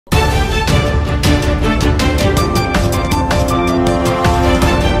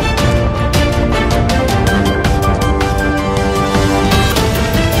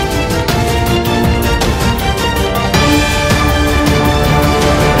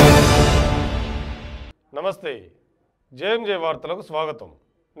నమస్తే జేఎంజే వార్తలకు స్వాగతం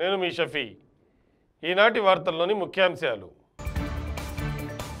నేను మీ షఫీ ఈనాటి వార్తల్లోని ముఖ్యాంశాలు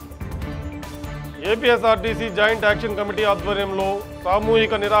ఏపీఎస్ఆర్టీసీ జాయింట్ యాక్షన్ కమిటీ ఆధ్వర్యంలో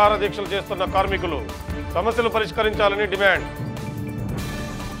సామూహిక నిరాహార దీక్షలు చేస్తున్న కార్మికులు సమస్యలు పరిష్కరించాలని డిమాండ్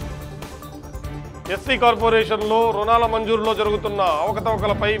ఎస్సీ కార్పొరేషన్లో రుణాల మంజూరులో జరుగుతున్న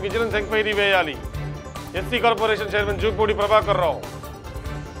అవకతవకలపై విజిలెన్స్ ఎంక్వైరీ వేయాలి SC corporation chairman Jupudi Prabhakar Rao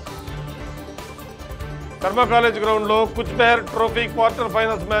కర్మ కాలేజ్ గ్రౌండ్లో కుచ్ బెహర్ ట్రోఫీ క్వార్టర్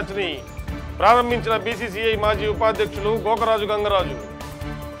ఫైనల్స్ మ్యాచ్ని ప్రారంభించిన బీసీసీఐ మాజీ ఉపాధ్యక్షులు గోకరాజు గంగరాజు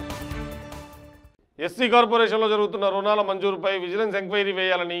ఎస్సీ కార్పొరేషన్లో జరుగుతున్న రుణాల మంజూరుపై విజిలెన్స్ ఎంక్వైరీ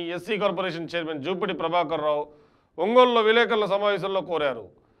వేయాలని SC corporation chairman Jupudi Prabhakar Rao ఒంగోలులో విలేకరుల సమావేశంలో కోరారు.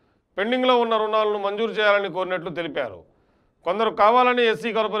 పెండింగ్లో ఉన్న రుణాలను మంజూరు చేయాలని కోరినట్లు తెలిపారు. కొందరు కావాలని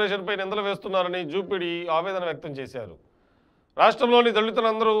ఎస్సీ కార్పొరేషన్పై నిందలు వేస్తున్నారని జూపూడి ఆవేదన వ్యక్తం చేశారు. రాష్ట్రంలోని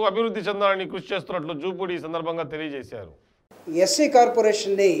దళితులందరూ అభివృద్ధి చెందాలని కృషి చేస్తున్నట్లు జూపూడి ఈ సందర్భంగా తెలియజేశారు. ఎస్సీ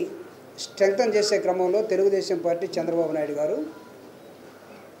కార్పొరేషన్ని స్ట్రెంగ్తన్ చేసే క్రమంలో తెలుగుదేశం పార్టీ చంద్రబాబు నాయుడు గారు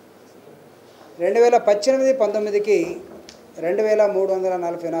 2018-19కి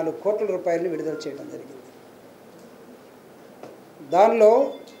 2344 కోట్ల రూపాయలని విడుదల చేయడం జరిగింది. దానిలో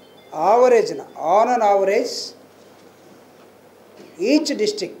on an average each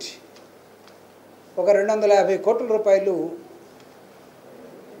district ఒక 250 కోట్ల రూపాయలు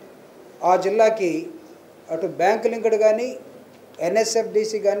ఆ జిల్లాకి అటు బ్యాంక్ లింక్డ్ కానీ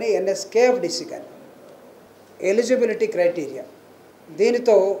ఎన్ఎస్ఎఫ్డిసి కానీ ఎన్ఎస్కేఎఫ్డిసి కానీ ఎలిజిబిలిటీ క్రైటీరియా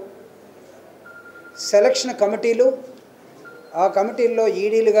దీనితో సెలక్షన్ కమిటీలు ఆ కమిటీల్లో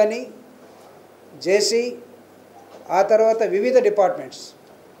ఈడీలు కానీ జేసీ ఆ తర్వాత వివిధ డిపార్ట్మెంట్స్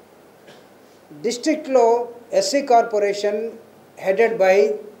డిస్ట్రిక్ట్లో SC corporation headed by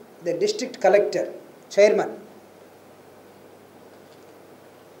the district collector chairman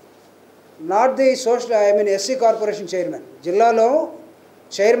not the social SC corporation chairman జిల్లాలో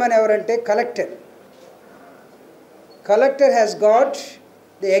చైర్మన్ ఎవరంటే collector has got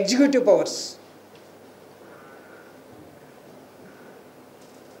the executive powers.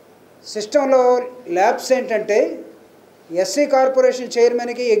 సిస్టంలో ల్యాబ్స్ ఏంటంటే ఎస్సీ కార్పొరేషన్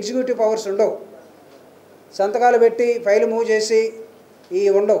చైర్మన్కి ఎగ్జిక్యూటివ్ పవర్స్ ఉండవు, సంతకాలు పెట్టి ఫైల్ మూవ్ చేసి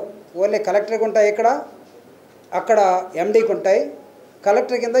ఉండవు. ఓన్లీ కలెక్టర్కి ఉంటాయి, అక్కడ ఎండీకి ఉంటాయి,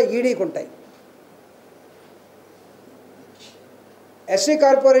 కలెక్టర్ కింద ఈడీకి ఉంటాయి. SC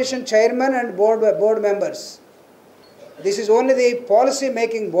corporation chairman and board members this is only the policy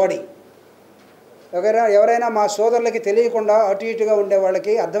making body. ఎవరైనా మా సోదరులకి తెలియకుండా అటు ఇటుగా ఉండే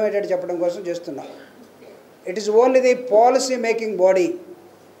వాళ్ళకి అర్థమయ్యేటట్టు చెప్పడం కోసం చేస్తున్నాం. It is only the policy making body.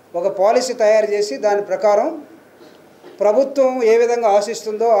 ఒక పాలసీ తయారు చేసి దాని ప్రకారం ప్రభుత్వం ఏ విధంగా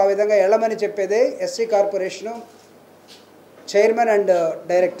ఆశిస్తుందో ఆ విధంగా వెళ్ళమని చెప్పేదే SC corporation chairman and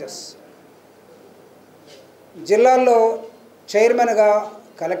directors. జిల్లాల్లో చైర్మన్గా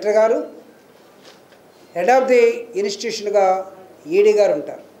కలెక్టర్ గారు, హెడ్ ఆఫ్ ది ఇన్స్టిట్యూషన్గా ఈడీ గారు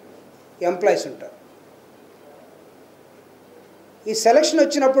ఉంటారు, ఎంప్లాయీస్ ఉంటారు. ఈ సెలక్షన్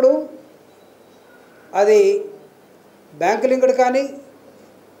వచ్చినప్పుడు అది బ్యాంక్ లింక్డ్ కానీ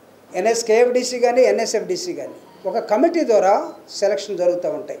ఎన్ఎస్కేఎఫ్డిసి కానీ ఎన్ఎస్ఎఫ్డిసి కానీ ఒక కమిటీ ద్వారా సెలక్షన్ జరుగుతూ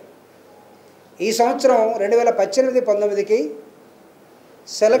ఉంటాయి. ఈ సంవత్సరం 2018-19కి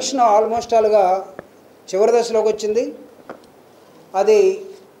సెలక్షన్ ఆల్మోస్ట్ ఆల్గా చివరి దశలోకి వచ్చింది. అది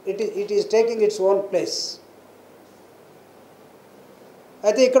it is taking its own place.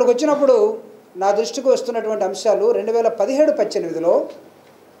 అయితే ఇక్కడికి వచ్చినప్పుడు నా దృష్టికి వస్తున్నటువంటి అంశాలు 2017-18లో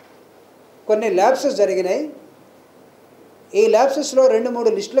కొన్ని ల్యాబ్సెస్ జరిగినాయి. ఈ ల్యాబ్సెస్లో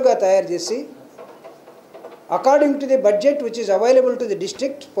 2-3 లిస్టులుగా తయారు చేసి according to the budget which is available to the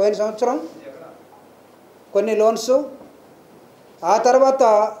district పోయిన సంవత్సరం కొన్ని లోన్స్, ఆ తర్వాత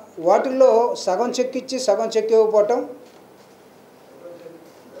వాటిల్లో సగం చెక్ ఇచ్చి సగం చెక్ ఇవ్వకపోవటం,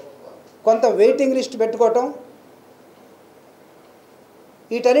 కొంత వెయిటింగ్ లిస్ట్ పెట్టుకోవటం,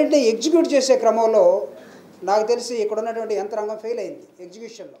 వీటన్నింటినీ ఎగ్జిక్యూట్ చేసే క్రమంలో నాకు తెలిసి ఇక్కడ ఉన్నటువంటి యంత్రాంగం ఫెయిల్ అయింది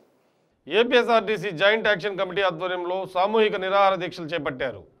ఎగ్జిక్యూషన్లో. ఏపీఎస్ఆర్టీసీ జాయింట్ యాక్షన్ కమిటీ ఆధ్వర్యంలో సామూహిక నిరాహార దీక్షలు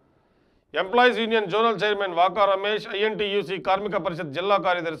చేపట్టారు. Employees union zonal chairman Vaka Ramesh, INTUC కార్మిక పరిషత్ జిల్లా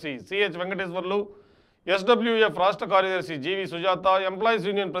కార్యదర్శి సిహెచ్ వెంకటేశ్వర్లు, ఎస్డబ్ల్యూఎఫ్ రాష్ట్ర కార్యదర్శి జీవి సుజాత, ఎంప్లాయీస్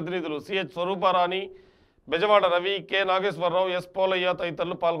యూనియన్ ప్రతినిధులు CH Swarupa Rani, Bezawada Ravi, K Nageswararao, yes Polayya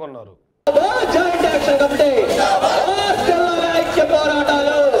తదితరులు పాల్గొన్నారు.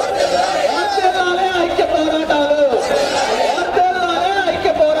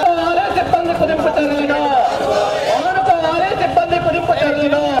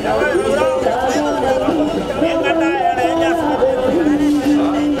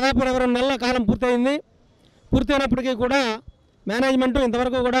 నెలల కాలం పూర్తయినప్పటికీ కూడా మేనేజ్మెంట్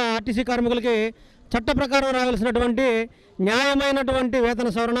ఇంతవరకు కూడా ఆర్టీసీ కార్మికులకి చట్ట ప్రకారం రావాల్సినటువంటి న్యాయమైనటువంటి వేతన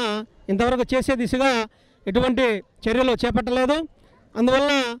సవరణ ఇంతవరకు చేసే దిశగా ఎటువంటి చర్యలు చేపట్టలేదు.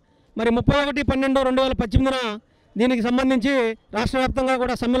 అందువల్ల మరి 31/12/2018 దీనికి సంబంధించి రాష్ట్ర వ్యాప్తంగా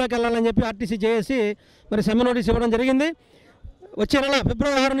కూడా సమ్మెలోకి వెళ్ళాలని చెప్పి ఆర్టీసీ జేఏసీ మరి సమ్మె నోటీస్ ఇవ్వడం జరిగింది. వచ్చే నెల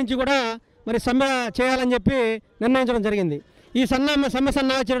ఫిబ్రవరి 6 నుంచి కూడా మరి సమ్మె చేయాలని చెప్పి నిర్ణయించడం జరిగింది. ఈ సమ్మె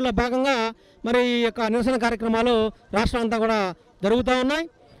సన్నాహ చర్యల్లో భాగంగా మరి ఈ యొక్క నిరసన కార్యక్రమాలు రాష్ట్రం అంతా కూడా జరుగుతూ ఉన్నాయి.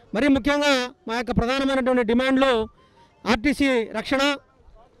 మరి ముఖ్యంగా మా యొక్క ప్రధానమైనటువంటి డిమాండ్లు ఆర్టీసీ రక్షణ,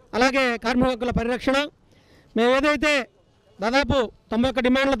 అలాగే కార్మిక హక్కుల పరిరక్షణ. మేము ఏదైతే దాదాపు 91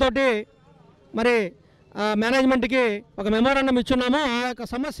 డిమాండ్లతోటి మరి మేనేజ్మెంట్కి ఒక మెమోరాండం ఇచ్చున్నామో ఆ యొక్క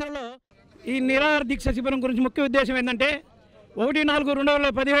సమస్యల్లో ఈ నిరాహార దీక్ష శిబిరం గురించి ముఖ్య ఉద్దేశం ఏంటంటే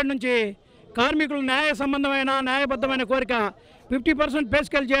 1/4/2017 నుంచి కార్మికులు న్యాయ సంబంధమైన న్యాయబద్ధమైన కోరిక 50% పే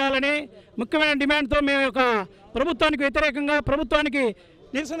స్కేల్ చేయాలని ముఖ్యమైన డిమాండ్తో మేము యొక్క ప్రభుత్వానికి వ్యతిరేకంగా ప్రభుత్వానికి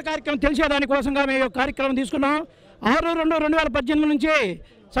నిరసన కార్యక్రమం తెలిసేదానికోసంగా మేము కార్యక్రమం తీసుకున్నాం. 6/2/2018 నుంచి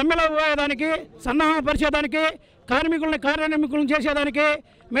సమ్మెలో పోయేదానికి, సన్నాహపరిచేదానికి, కార్మికులను చేసేదానికి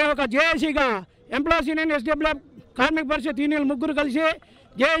మేము ఒక జేఏసీగా ఎంప్లాయీస్ యూనియన్, ఎస్డబ్ల్యూఎఫ్, కార్మిక పరిషత్ యూనియన్ ముగ్గురు కలిసి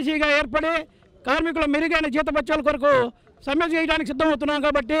జేఏసీగా ఏర్పడి కార్మికుల మెరుగైన జీతభత్యాల కొరకు సమ్మె చేయడానికి సిద్ధమవుతున్నాం.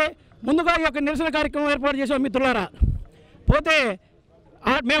 కాబట్టి ముందుగా ఈ యొక్క నిరసన కార్యక్రమం ఏర్పాటు చేసాం మిత్రులారా. పోతే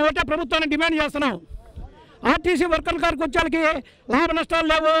మేము ఒకటే ప్రభుత్వాన్ని డిమాండ్ చేస్తున్నాం. ఆర్టీసీ వర్కర్ల గారికి వచ్చేకి లాభ నష్టాలు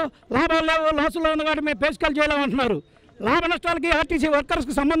లేవు, లాభాలు లేవు, లాసుల్లో ఉన్న కాబట్టి మేము పే స్కేల్ చేయలేమంటున్నారు. లాభ నష్టాలకి ఆర్టీసీ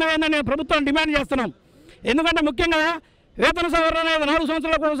వర్కర్స్కి సంబంధం ఏందని మేము ప్రభుత్వాన్ని డిమాండ్ చేస్తున్నాం. ఎందుకంటే ముఖ్యంగా వేతన సవరణ అనేది 4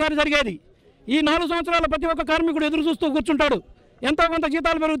 సంవత్సరాలకు ఒకసారి జరిగేది. ఈ 4 సంవత్సరాల ప్రతి ఒక్క కార్మికుడు ఎదురు చూస్తూ కూర్చుంటాడు. ఎంతో కొంత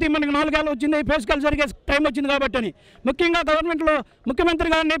జీతాలు పెరుగుతాయి, మనకి 4 ఏళ్ళు వచ్చింది, పే స్కేల్ జరిగే టైం వచ్చింది కాబట్టి అని ముఖ్యంగా గవర్నమెంట్లో ముఖ్యమంత్రి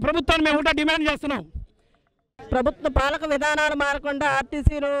గారిని ప్రభుత్వాన్ని మేము ఒకటే డిమాండ్ చేస్తున్నాం. ప్రభుత్వ పాలక విధానాలు మారకుండా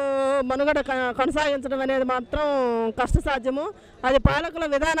ఆర్టీసీను మనుగడ కొనసాగించడం అనేది మాత్రం కష్టసాధ్యము. అది పాలకుల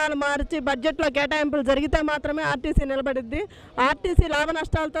విధానాలు మార్చి బడ్జెట్లో కేటాయింపులు జరిగితే మాత్రమే ఆర్టీసీ నిలబడిద్ది. ఆర్టీసీ లాభ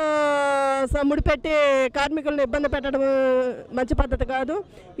నష్టాలతో ముడిపెట్టి కార్మికులను ఇబ్బంది పెట్టడం మంచి పద్ధతి కాదు.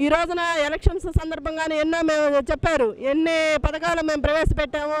 ఈ రోజున ఎలక్షన్స్ సందర్భంగానే ఎన్నో మేము చెప్పారు, ఎన్ని పథకాలు మేము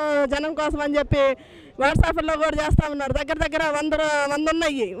ప్రవేశపెట్టామో జనం కోసం అని చెప్పి వాట్సాప్లో కూడా చేస్తూ ఉన్నారు. దగ్గర 100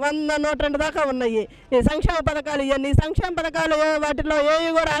 ఉన్నాయి, 102 దాకా ఉన్నాయి ఈ సంక్షేమ పథకాలు. ఇవన్నీ సంక్షేమ పథకాలు వాటిలో ఏవి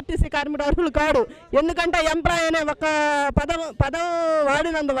కూడా ఆర్టీసీ కార్మికుడు అర్హులు కాడు. ఎందుకంటే ఎంప్లాయ్ అనే ఒక పదం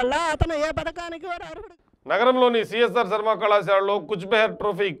వాడినందువల్ల అతను ఏ పథకానికి కూడా అర్హుడు. నగరంలోని సిఎస్ఆర్ శర్మ కళాశాలలో కుచ్ బెహర్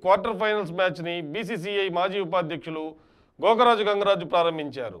ట్రోఫీ క్వార్టర్ ఫైనల్స్ మ్యాచ్ని బీసీసీఐ మాజీ ఉపాధ్యక్షులు గోకరాజు గంగరాజు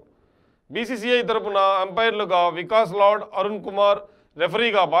ప్రారంభించారు. బీసీసీఐ తరపున అంపైర్లుగా వికాస్ లార్డ్, అరుణ్ కుమార్,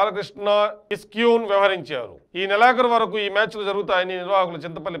 రెఫరీగా బాలకృష్ణ ఇస్క్యూన్ వ్యవహరించారు. ఈ నెలాఖరు వరకు ఈ మ్యాచ్లు జరుగుతాయని నిర్వాహకులు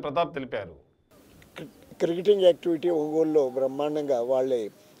చింతపల్లి ప్రతాప్ తెలిపారు. క్రికెటింగ్ యాక్టివిటీ ఒంగోలులో బ్రహ్మాండంగా వాళ్ళ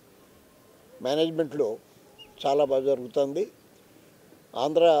మేనేజ్మెంట్లో చాలా బాగా జరుగుతుంది.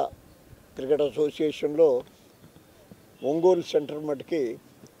 ఆంధ్ర క్రికెట్ అసోసియేషన్లో ఒంగోలు సెంటర్ మటుకి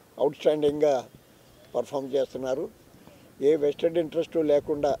అవుట్స్టాండింగ్గా పర్ఫామ్ చేస్తున్నారు. ఏ వెస్టెడ్ ఇంట్రెస్ట్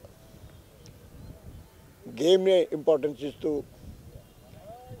లేకుండా గేమ్నే ఇంపార్టెన్స్ ఇస్తూ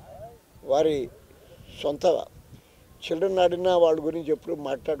వారి సొంత చిల్డ్రన్ ఆడినా వాళ్ళ గురించి ఎప్పుడు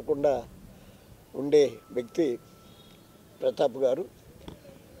మాట్లాడకుండా ఉండే వ్యక్తి ప్రతాప్ గారు.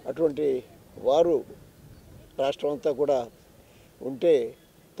 అటువంటి వారు రాష్ట్రం అంతా కూడా ఉంటే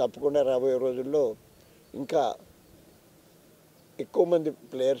తప్పకుండా రాబోయే రోజుల్లో ఇంకా ఎక్కువ మంది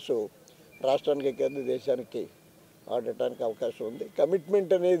ప్లేయర్స్ రాష్ట్రానికి కాదు దేశానికి ఆడటానికి అవకాశం ఉంది.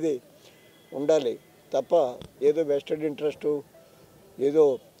 కమిట్మెంట్ అనేది ఉండాలి తప్ప ఏదో వెస్టెడ్ ఇంట్రెస్టు, ఏదో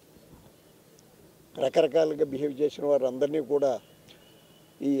రకరకాలుగా బిహేవ్ చేసిన వారందరినీ కూడా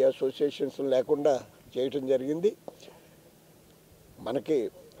ఈ అసోసియేషన్స్ లేకుండా చేయటం జరిగింది. మనకి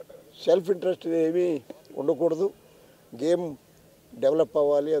సెల్ఫ్ ఇంట్రెస్ట్ ఏమీ ఉండకూడదు. గేమ్ డెవలప్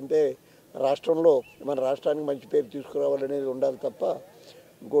అవ్వాలి, అంతే రాష్ట్రంలో మన రాష్ట్రానికి మంచి పేరు తీసుకురావాలనేది ఉండాలి తప్ప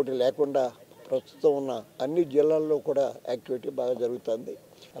ఇంకోటి లేకుండా ప్రస్తుతం ఉన్న అన్ని జిల్లాల్లో కూడా యాక్టివిటీ బాగా జరుగుతుంది.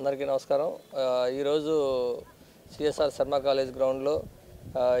 అందరికీ నమస్కారం. ఈరోజు సిఎస్ఆర్ శర్మ కాలేజ్ గ్రౌండ్లో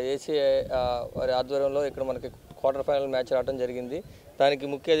ఏసీఐ వారి ఆధ్వర్యంలో ఇక్కడ మనకి క్వార్టర్ ఫైనల్ మ్యాచ్ రావడం జరిగింది. దానికి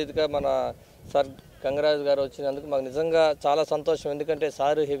ముఖ్య అతిథిగా మన సార్ గంగరాజు గారు వచ్చినందుకు మాకు నిజంగా చాలా సంతోషం. ఎందుకంటే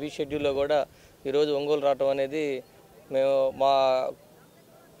సార్ హెవీ షెడ్యూల్లో కూడా ఈరోజు ఒంగోలు రావడం అనేది మేము మా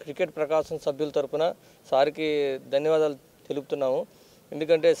క్రికెట్ ప్రకాశం సభ్యుల తరఫున సార్కి ధన్యవాదాలు తెలుపుతున్నాము.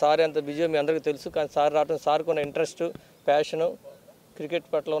 ఎందుకంటే సార్ ఎంత బిజీ మీ అందరికీ తెలుసు, కానీ సార్ రావడం సార్కి ఉన్న ఇంట్రెస్ట్, ప్యాషను, క్రికెట్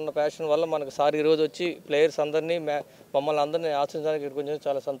పట్ల ఉన్న ప్యాషన్ వల్ల మనకు సార్ ఈరోజు వచ్చి ప్లేయర్స్ అందరినీ మమ్మల్ని అందరినీ ఆశించడానికి ఇక్కడికి వచ్చి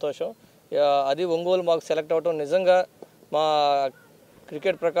చాలా సంతోషం. అది ఒంగోలు మాకు సెలెక్ట్ అవ్వడం నిజంగా మా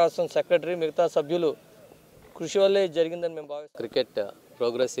క్రికెట్ ప్రకాశం సెక్రటరీ మిగతా సభ్యులు కృషి వల్లే జరిగిందని మేము భావిస్తాం. క్రికెట్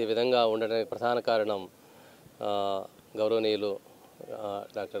ప్రోగ్రెస్ ఈ విధంగా ఉండడానికి ప్రధాన కారణం గౌరవనీయులు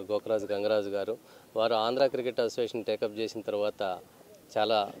డాక్టర్ గోకరాజు గంగరాజు గారు. వారు ఆంధ్ర క్రికెట్ అసోసియేషన్ టేకప్ చేసిన తర్వాత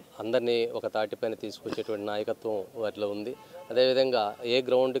చాలా అందరినీ ఒక తాటిపైన తీసుకొచ్చేటువంటి నాయకత్వం వారిలో ఉంది. అదేవిధంగా ఏ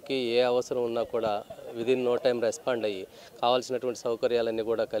గ్రౌండ్కి ఏ అవసరం ఉన్నా కూడా విదిన్ నో టైం రెస్పాండ్ అయ్యి కావాల్సినటువంటి సౌకర్యాలన్నీ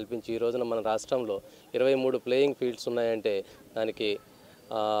కూడా కల్పించి ఈ రోజున మన రాష్ట్రంలో 23 ప్లేయింగ్ ఫీల్డ్స్ ఉన్నాయంటే దానికి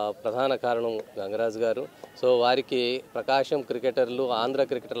ప్రధాన కారణం గంగరాజు గారు. సో వారికి ప్రకాశం క్రికెటర్లు, ఆంధ్ర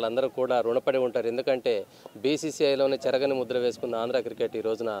క్రికెటర్లు అందరూ కూడా రుణపడి ఉంటారు. ఎందుకంటే బీసీసీఐలోనే చెరగని ముద్ర వేసుకున్న ఆంధ్ర క్రికెట్ ఈ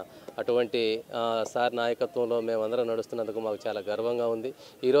రోజున అటువంటి సార్ నాయకత్వంలో మేమందరం నడుస్తున్నందుకు మాకు చాలా గర్వంగా ఉంది.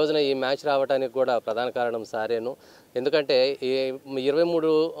 ఈ రోజున ఈ మ్యాచ్ రావడానికి కూడా ప్రధాన కారణం సారేను. ఎందుకంటే ఈ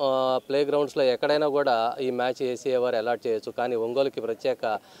 23 ప్లే గ్రౌండ్స్లో ఎక్కడైనా కూడా ఈ మ్యాచ్ ఏసీఏ వారు అలాట్ చేయొచ్చు, కానీ ఒంగోలుకి ప్రత్యేక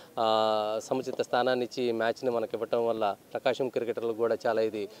సముచిత స్థానాన్ని ఇచ్చి ఈ మ్యాచ్ని మనకి ఇవ్వటం వల్ల ప్రకాశం క్రికెటర్లకు కూడా చాలా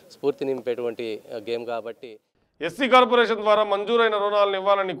ఇది స్ఫూర్తి నింపేటువంటి గేమ్ కాబట్టి ఎస్సీ కార్పొరేషన్ ద్వారా మంజూరైన రుణాలను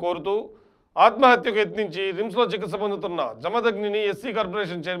ఇవ్వాలని కోరుతూ ఆత్మహత్యకు యత్నించి రిమ్స్లో చికిత్స పొందుతున్న జమదగ్నిని SC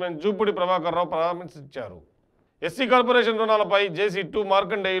corporation chairman Jupudi Prabhakar Rao పరామర్శించారు. ఎస్సీ కార్పొరేషన్ రుణాలపై జేసీ2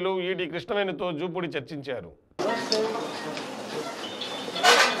 మార్కండేయులు ఈడి కృష్ణవేణితో జూపుడి చర్చించారు.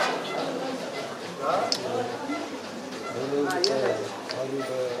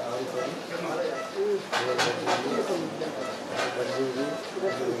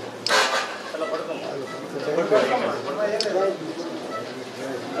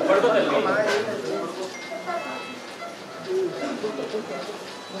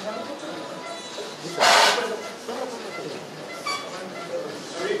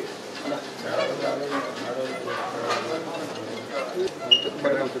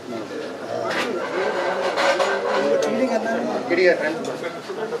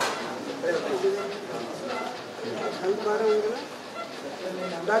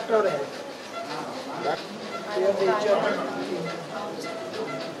 डॉक्टर है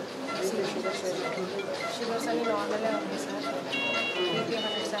शुगर सभी नॉर्मल है sir, BP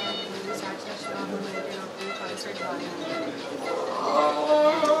 170, saturation normal, maintain pulse rate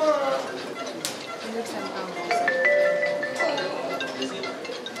injection का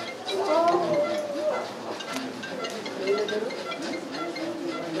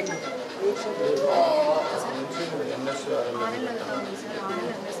आरएल लगता हूँ सर, आरएल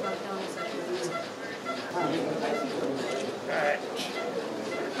एमएस लगता हूँ सर.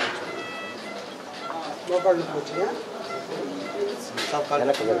 लोकल पूछ लिया सब का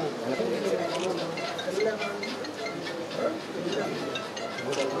अलग अलग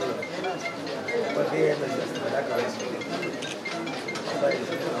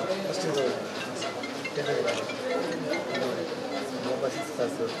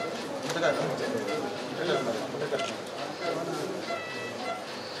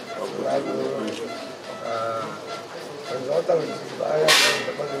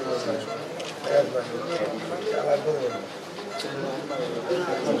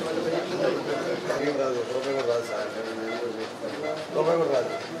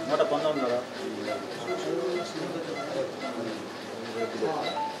मोटा पंदा ఉన్నారా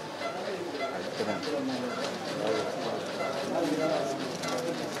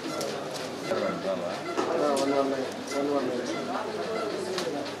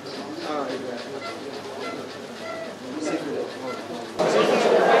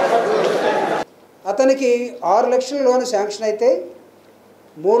అతనికి 6 లక్షల లోన్ శాంక్షన్ అయితే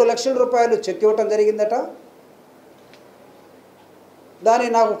 3 లక్షల రూపాయలు చెక్ ఇవ్వటం జరిగిందట. దాని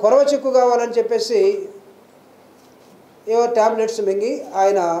నాకు కొరవ చెక్కు కావాలని చెప్పేసి ఏవో ట్యాబ్లెట్స్ మింగి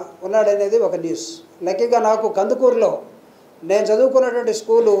ఆయన ఉన్నాడనేది ఒక న్యూస్. లక్కీగా నాకు కందుకూరులో నేను చదువుకున్నటువంటి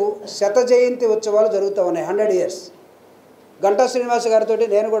స్కూలు శత జయంతి ఉత్సవాలు జరుగుతూ ఉన్నాయి, 100 years. గంటా శ్రీనివాస్ గారితో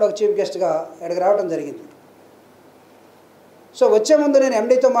నేను కూడా ఒక చీఫ్ గెస్ట్గా ఇక్కడికి రావడం జరిగింది. సో వచ్చే ముందు నేను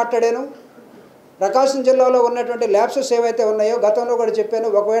ఎండీతో మాట్లాడాను. ప్రకాశం జిల్లాలో ఉన్నటువంటి ల్యాబ్సెస్ ఏవైతే ఉన్నాయో గతంలో కూడా చెప్పాను,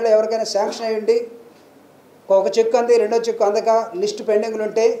 ఒకవేళ ఎవరికైనా శాంక్షన్ అయ్యండి, ఒక చెక్ అంది, రెండో చెక్ అందక లిస్ట్ పెండింగ్లు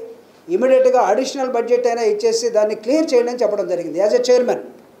ఉంటే ఇమీడియట్గా అడిషనల్ బడ్జెట్ అయినా ఇచ్చేసి దాన్ని క్లియర్ చేయండి అని చెప్పడం జరిగింది యాజ్ ఎ చైర్మన్.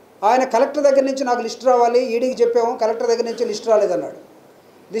 ఆయన కలెక్టర్ దగ్గర నుంచి నాకు లిస్ట్ రావాలి, ఈడీకి చెప్పాము, కలెక్టర్ దగ్గర నుంచి list రాలేదన్నాడు.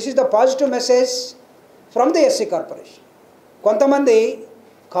 This is the positive message from the SC corporation. కొంతమంది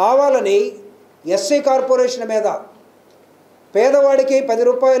కావాలని ఎస్సీ కార్పొరేషన్ మీద పేదవాడికి 10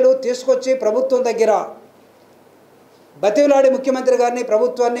 రూపాయలు తీసుకొచ్చి ప్రభుత్వం దగ్గర బతిలాడి ముఖ్యమంత్రి గారిని,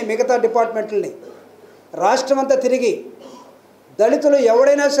 ప్రభుత్వాన్ని, మిగతా డిపార్ట్మెంట్లని రాష్ట్రమంతా తిరిగి దళితులు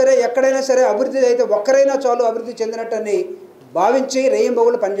ఎవడైనా సరే ఎక్కడైనా సరే అభివృద్ధి అయితే ఒక్కరైనా చాలు అభివృద్ధి చెందినట్టని భావించి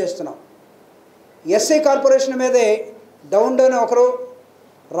రేయింబగులు పనిచేస్తున్నాం. ఎస్సీ కార్పొరేషన్ మీదే డౌన్ ఒకరు,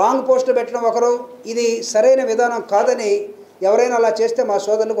 రాంగ్ పోస్టులు పెట్టడం ఒకరు, ఇది సరైన విధానం కాదని ఎవరైనా అలా చేస్తే మా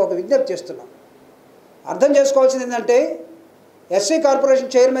సోదరులకు ఒక విజ్ఞప్తి చేస్తున్నాం. అర్థం చేసుకోవాల్సింది ఏంటంటే ఎస్సీ కార్పొరేషన్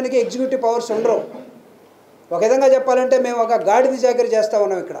చైర్మన్కి ఎగ్జిక్యూటివ్ పవర్స్ ఉండరు. ఒక విధంగా చెప్పాలంటే మేము ఒక గాడిద చాకరీ చేస్తూ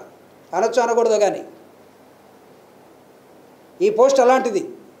ఉన్నాం ఇక్కడ, అనొచ్చు అనకూడదు కానీ ఈ పోస్ట్ అలాంటిది.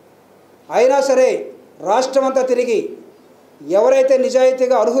 అయినా సరే రాష్ట్రం అంతా తిరిగి ఎవరైతే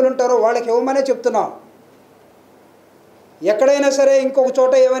నిజాయితీగా అర్హులు ఉంటారో వాళ్ళకి ఇవ్వమనే చెప్తున్నాం. ఎక్కడైనా సరే ఇంకొక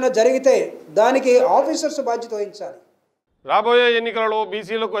చోట ఏమైనా జరిగితే దానికి ఆఫీసర్స్ బాధ్యత వహించాలి. రాబోయే ఎన్నికలలో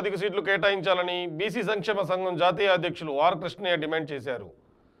బీసీలకు అధిక సీట్లు కేటాయించాలని బీసీ సంక్షేమ సంఘం జాతీయ అధ్యక్షులు ఆర్ కృష్ణయ్య డిమాండ్ చేశారు.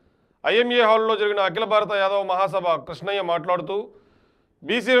 ఐఎంఏ హాల్లో జరిగిన అఖిల భారత యాదవ మహాసభ కృష్ణయ్య మాట్లాడుతూ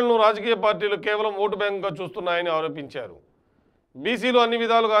బీసీలను రాజకీయ పార్టీలు కేవలం ఓటు బ్యాంకుగా చూస్తున్నాయని ఆరోపించారు. బీసీలు అన్ని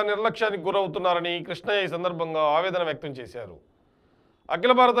విధాలుగా నిర్లక్ష్యానికి గురవుతున్నారని కృష్ణయ్య ఈ సందర్భంగా ఆవేదన వ్యక్తం చేశారు.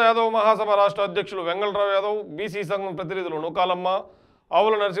 అఖిల భారత యాదవ మహాసభ రాష్ట్ర అధ్యక్షులు వెంగళరావు యాదవ్, బీసీ సంఘం ప్రతినిధులు నూకాలమ్మ,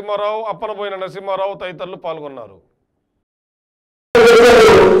 ఆవుల నరసింహారావు, అప్పనబోయిన నరసింహారావు తదితరులు పాల్గొన్నారు.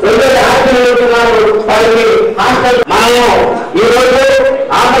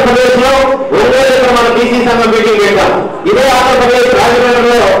 ఆంధ్రప్రదేశ్ లో మన బీసీ సంఘం మీటింగ్ పెట్టాం. ఇదే ఆంధ్రప్రదేశ్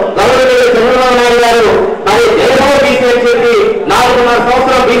రాజమండ్రిలో గవర్నర్ చంద్రబాబు నాయుడు గారు మరి జగన్మోహన్ బీసీ అని చెప్పి 4.5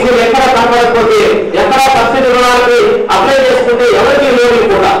 సంవత్సరాలు బీసీలు ఎక్కడా కనబడకపోతే, ఎక్కడా సబ్సిడీ రుణాలకి అప్లై చేసుకుంటే ఎవరికి లోన్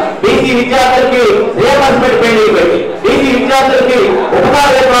కూడా బీసీ విద్యార్థులకి రియంబర్స్మెంట్ పెండింగ్ పెట్టి, బీసీ విద్యార్థులకి ఉపకార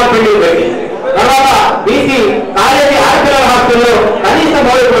వేతనాలు పెండింగ్ పెట్టి, తర్వాత బీసీ కాలేజీ హాస్పిటల్ హాస్టల్లో కనీస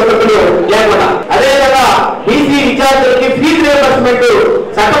మౌలిక వసతులు లేకుండా, అదేవిధంగా బీసీ విద్యార్థులకి ఫీజు రియంబర్స్మెంట్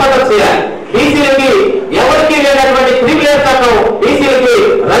చట్టబద్ధం చేయాలి. బీసీలకి ఎవరికి లేనటువంటి ప్రివిలేజ్ చట్టం బీసీలకి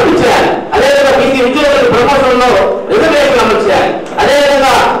రద్దు చేయాలి. అదేవిధంగా బీసీ ఉద్యోగుల ప్రమోషన్ లో రిజర్వేషన్ అమలు చేయాలి.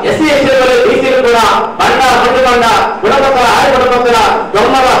 అదేవిధంగా ఎస్సీ ఎస్టీ బీసీలు కూడా బండ, మండుబండ, గుణపక్కల, ఆడిగుణపక్కల,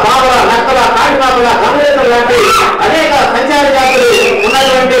 దొమ్మల, పావల, నక్కల, కాడిపాపల, గమలేతల లాంటి అనేక సంచార జాతులు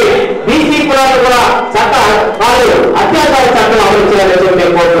ఉన్నటువంటి బీసీ కులాలు కూడా చట్ట వాళ్ళు అత్యాచార చట్టం అమలు చేయాలని చెప్పి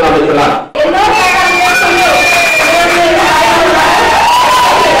నేను కోరుతున్నాను. మిత్రులారా,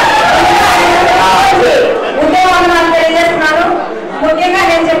 ముఖ్యంగా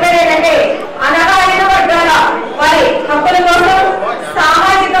నేను చెప్పేది ఏంటంటే అనగారిన వర్గాల వారి హక్కుల కోసం,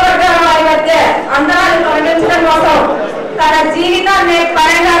 సామాజిక వర్గాల వారి మధ్య అంతరాలు తొలగించడం కోసం తన జీవితాన్ని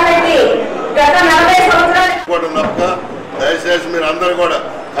పరంగా పెట్టి గత 40 సంవత్సరాలు. దయచేసి మీరు అందరూ కూడా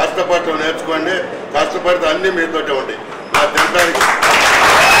కష్టపడటం నేర్చుకోండి. కష్టపడితే అన్ని మీతోటే ఉంటాయి. నా తినడానికి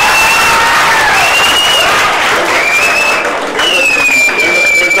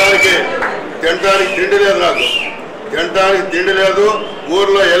తిండి లేదు, నాకు తినడానికి తిండి లేదు.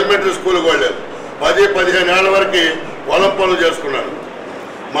 ఊర్లో ఎలిమెంటరీ స్కూల్ కూడా లేదు. 10-15 ఏళ్ల వరకు పొలం పనులు చేసుకున్నాను.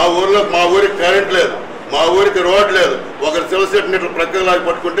 మా ఊరికి కరెంట్ లేదు, మా ఊరికి రోడ్ లేదు. ఒకరు సిలసెట్ నీళ్ళు ప్రక్కలాగి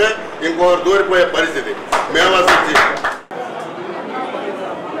పట్టుకుంటే ఇంకొకరు దూరిపోయే పరిస్థితి. మేము అసలు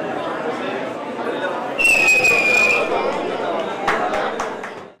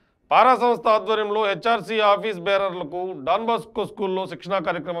పారా సంస్థ ఆధ్వర్యంలో హెచ్ఆర్సీ ఆఫీస్ బేరర్లకు డాన్ బాస్కో స్కూల్లో శిక్షణా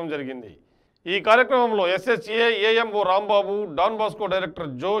కార్యక్రమం జరిగింది. ఈ కార్యక్రమంలో SSA AMO Rambabu, don Bosco director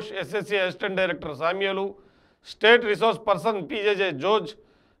జోష్, SSA assistant director Samuel, state resource person పీజేజే జోర్జ్,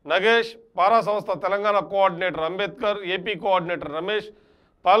 Nagesh, పారా సంస్థ Telangana coordinator Ambedkar, AP coordinator Ramesh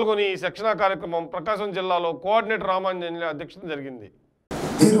పాల్గొని ఈ శిక్షణా కార్యక్రమం ప్రకాశం జిల్లాలో కోఆర్డినేటర్ రామాంజనేయుల అధ్యక్షతన జరిగింది.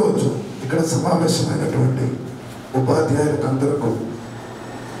 ఈరోజు ఇక్కడ సమావేశమైనటువంటి ఉపాధ్యాయులందరికీ,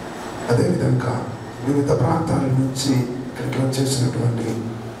 అదేవిధంగా వివిధ ప్రాంతాల నుంచి ఇక్కడికి వచ్చేసినటువంటి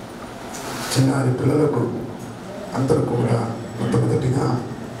చిన్నారి పిల్లలకు అందరూ కూడా మొట్టమొదటిగా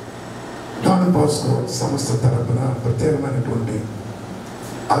డాన్ బాస్కో సంస్థ తరపున ప్రత్యేకమైనటువంటి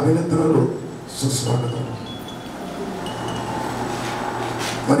అభినందనలు, సుస్వాగతం.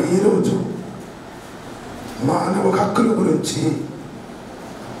 మరి ఈరోజు మానవ హక్కుల గురించి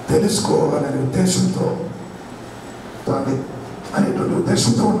తెలుసుకోవాలనే ఉద్దేశంతో అనేటువంటి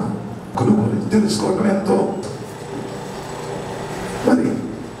ఉద్దేశంతో ఉన్నాను. హక్కుల గురించి తెలుసుకోవడం ఎంతో, మరి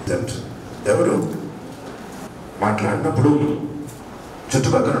ఎవరు మాట్లాడినప్పుడు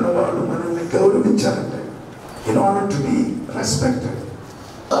చుట్టుపక్కల ఉన్న వాళ్ళు మనల్ని గౌరవించాలంటే in order to be respected.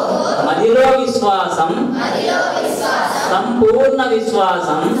 మదిలో విశ్వాసం, సంపూర్ణ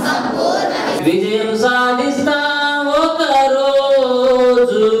విశ్వాసం, విజయం సాధిస్తాం ఒక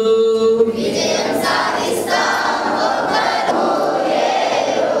రోజు.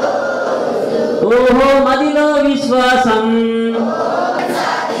 ఓహో మదిలో విశ్వాసం.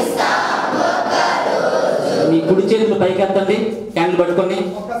 మీ కుడి చేతులు పైకెత్తండి, క్యాండిల్ పట్టుకోండి.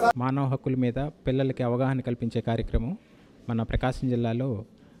 మానవ హక్కుల మీద పిల్లలకి అవగాహన కల్పించే కార్యక్రమం మన ప్రకాశం జిల్లాలో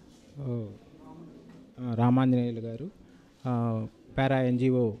రామాంజనేయులు గారు పారా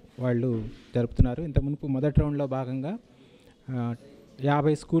ఎన్జిఓ వాళ్ళు జరుపుతున్నారు. ఇంత మునుపు మొదటి రౌండ్లో భాగంగా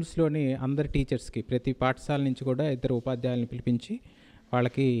 50 స్కూల్స్లోని అందరి టీచర్స్కి ప్రతి పాఠశాల నుంచి కూడా 2 ఉపాధ్యాయులను పిలిపించి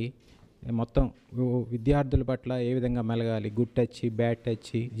వాళ్ళకి మొత్తం విద్యార్థుల పట్ల ఏ విధంగా మెలగాలి, good touch, bad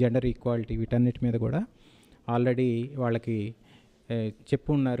touch, gender equality, వీటన్నిటి మీద కూడా ఆల్రెడీ వాళ్ళకి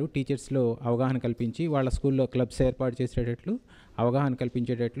చెప్పున్నారు. టీచర్స్లో అవగాహన కల్పించి వాళ్ళ స్కూల్లో క్లబ్స్ ఏర్పాటు చేసేటట్లు అవగాహన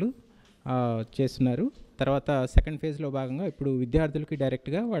కల్పించేటట్లు చేస్తున్నారు. తర్వాత సెకండ్ ఫేజ్లో భాగంగా ఇప్పుడు విద్యార్థులకి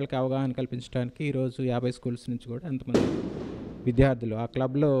డైరెక్ట్గా వాళ్ళకి అవగాహన కల్పించడానికి ఈరోజు 50 స్కూల్స్ నుంచి కూడా అంతమంది విద్యార్థులు ఆ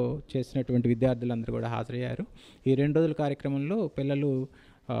క్లబ్లో చేసినటువంటి విద్యార్థులందరూ కూడా హాజరయ్యారు. ఈ 2 రోజుల కార్యక్రమంలో పిల్లలు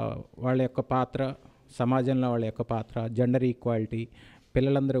వాళ్ళ యొక్క పాత్ర, సమాజంలో వాళ్ళ యొక్క పాత్ర, జెండర్ ఈక్వాలిటీ,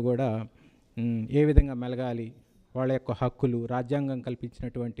 పిల్లలందరూ కూడా ఏ విధంగా మెలగాలి, వాళ్ళ యొక్క హక్కులు, రాజ్యాంగం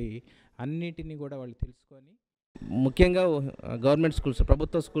కల్పించినటువంటి అన్నిటినీ కూడా వాళ్ళు తెలుసుకొని, ముఖ్యంగా గవర్నమెంట్ స్కూల్స్,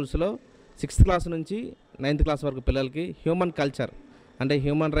 ప్రభుత్వ స్కూల్స్లో 6th క్లాస్ నుంచి 9th క్లాస్ వరకు పిల్లలకి హ్యూమన్ కల్చర్ అంటే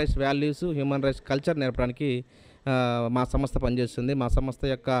human rights values, human rights culture నేర్పడానికి మా సంస్థ పనిచేస్తుంది. మా సంస్థ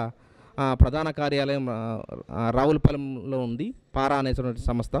యొక్క ప్రధాన కార్యాలయం రావులపాలెంలో ఉంది. పారా అనేటువంటి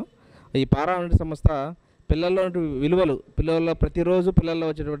సంస్థ. ఈ పారా అనే సంస్థ పిల్లల్లో విలువలు, పిల్లల్లో ప్రతిరోజు పిల్లల్లో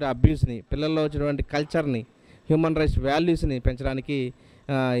వచ్చేటువంటి అబ్యూస్ని, పిల్లల్లో వచ్చేటువంటి కల్చర్ని, హ్యూమన్ రైట్స్ వాల్యూస్ని పెంచడానికి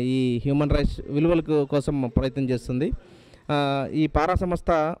ఈ హ్యూమన్ రైట్స్ విలువల కోసం ప్రయత్నం చేస్తుంది. ఈ పారా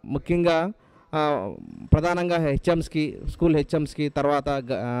సంస్థ ముఖ్యంగా ప్రధానంగా హెచ్ఎంస్కి, స్కూల్ హెచ్ఎంస్కి, తర్వాత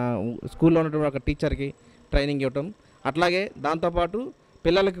స్కూల్లో ఉన్నటువంటి ఒక టీచర్కి ట్రైనింగ్ ఇవ్వటం, అట్లాగే దాంతోపాటు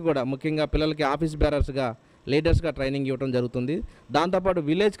పిల్లలకి కూడా ముఖ్యంగా పిల్లలకి ఆఫీస్ బేరర్స్గా, లీడర్స్గా ట్రైనింగ్ ఇవ్వడం జరుగుతుంది. దాంతోపాటు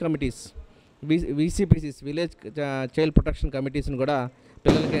village committees, విసిపిసిస్, village child protection కమిటీస్ని కూడా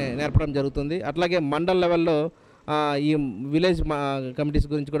పిల్లలకి నేర్పడం జరుగుతుంది. అట్లాగే మండల్ లెవెల్లో ఈ విలేజ్ కమిటీస్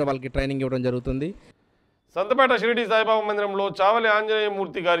గురించి కూడా వాళ్ళకి ట్రైనింగ్ ఇవ్వడం జరుగుతుంది. సంతపేట షిరిడి సాయిబాబా మందిరంలో చావలి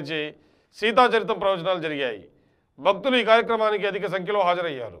ఆంజనేయమూర్తి గారిచే సీతాచరితం ప్రవచనాలు జరిగాయి. భక్తులు ఈ కార్యక్రమానికి అధిక సంఖ్యలో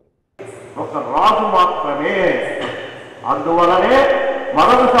హాజరయ్యారు. ఒక రాజు మాత్రమే, అందువలనే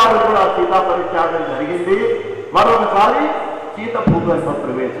మరొకసారి కూడా సీతా పరిత్యాగం జరిగింది. మరొకసారి సీత భూగర్భ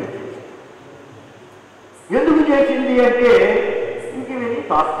ప్రవేశించింది. ఎందుకు చేసింది అంటే ఇంక ఇవి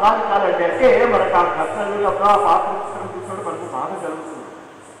తాత్కాలికాలంటే మనకు ఆ కర్తవ్యం యొక్క పాత్ర చూసినప్పుడు మనకు బాధ కలుగుతుంది,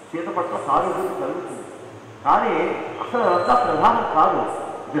 సీత పట్ల సానుభూతి కలుగుతుంది. కానీ అసలు అదంతా ప్రధానం కాదు.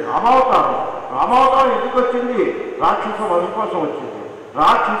 ఇది రామావతారం. రామావతారం ఎందుకు వచ్చింది? రాక్షస వధ కోసం వచ్చింది.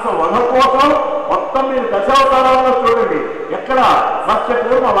 రాక్షస వధ కోసం మొత్తం మీరు దశావతారాల్లో చూడండి. ఎక్కడ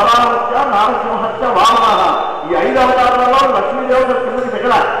మత్స్యకూర్మ, వరాహస్య, నారసింహస్య, వామన, ఈ 5 అవతారాలలో లక్ష్మీదేవత కిందకి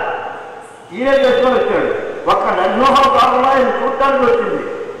దిగల. ఈయన చేసుకొని వచ్చాడు. ఒక్క నరసింహావతారంలో ఆయన చూడటానికి వచ్చింది.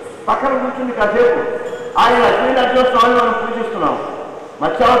 పక్కన కూర్చుంది కాసేపు. ఆయన శ్రీ నరసింహస్వామి మనం పూజిస్తున్నాం.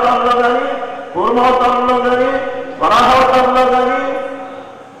 మత్స్యావతారంలో కానీ, కూర్మావతారంలో కానీ, వరాహావతారంలో కానీ,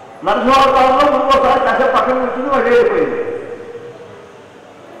 నరసింహావతారంలో ఇంకోసారి కాసేపు పక్కన కూర్చుంది, వాళ్ళు వెళ్ళిపోయింది.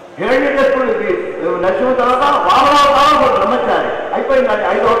 హిరణ్యకశిపుడు నరసింహ తర్వాత వామనావతారం ఒక బ్రహ్మచారి అయిపోయింది.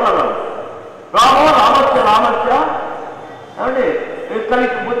 5 అవతారాలు. రామో రామస్య ఏమండి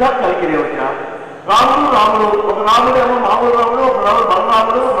కలికి బుద్ధ కలికి రేవచ్చ. రాముడు ఒక రాముడేమో మామూలు రాముడు, ఒక రాముడు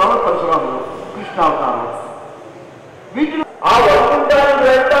బలరాముడు, ఒక రాముడు పరశురాముడు, కృష్ణావతారం. వీటిలో ఆ వైకుంఠాన్ని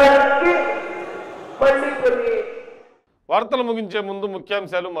వెళ్ళడానికి మళ్ళీ కొన్ని. వార్తలు ముగించే ముందు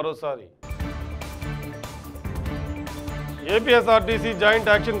ముఖ్యాంశాలు మరోసారి. ఏపీఎస్ఆర్టీసీ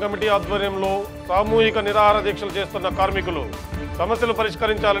జాయింట్ యాక్షన్ కమిటీ ఆధ్వర్యంలో సామూహిక నిరాహార దీక్షలు చేస్తున్న కార్మికులు సమస్యలు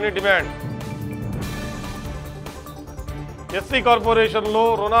పరిష్కరించాలని డిమాండ్. ఎస్సీ కార్పొరేషన్లో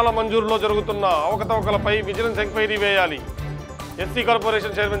రుణాల మంజూరులో జరుగుతున్న అవకతవకలపై విజిలెన్స్ ఎంక్వైరీ వేయాలి. SC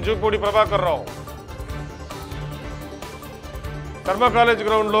corporation chairman Jupudi Prabhakar Rao. Sharma college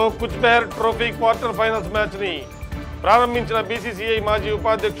గ్రౌండ్లో కుచ్ బెహర్ ట్రోఫీ క్వార్టర్ ఫైనల్స్ మ్యాచ్ని ప్రారంభించిన బీసీసీఐ మాజీ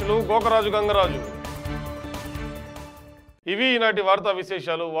ఉపాధ్యక్షులు గోకరాజు గంగరాజు. ఇవి ఈనాటి వార్తా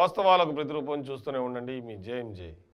విశేషాలు. వాస్తవాలకు ప్రతిరూపం చూస్తూనే ఉండండి మీ JMJ.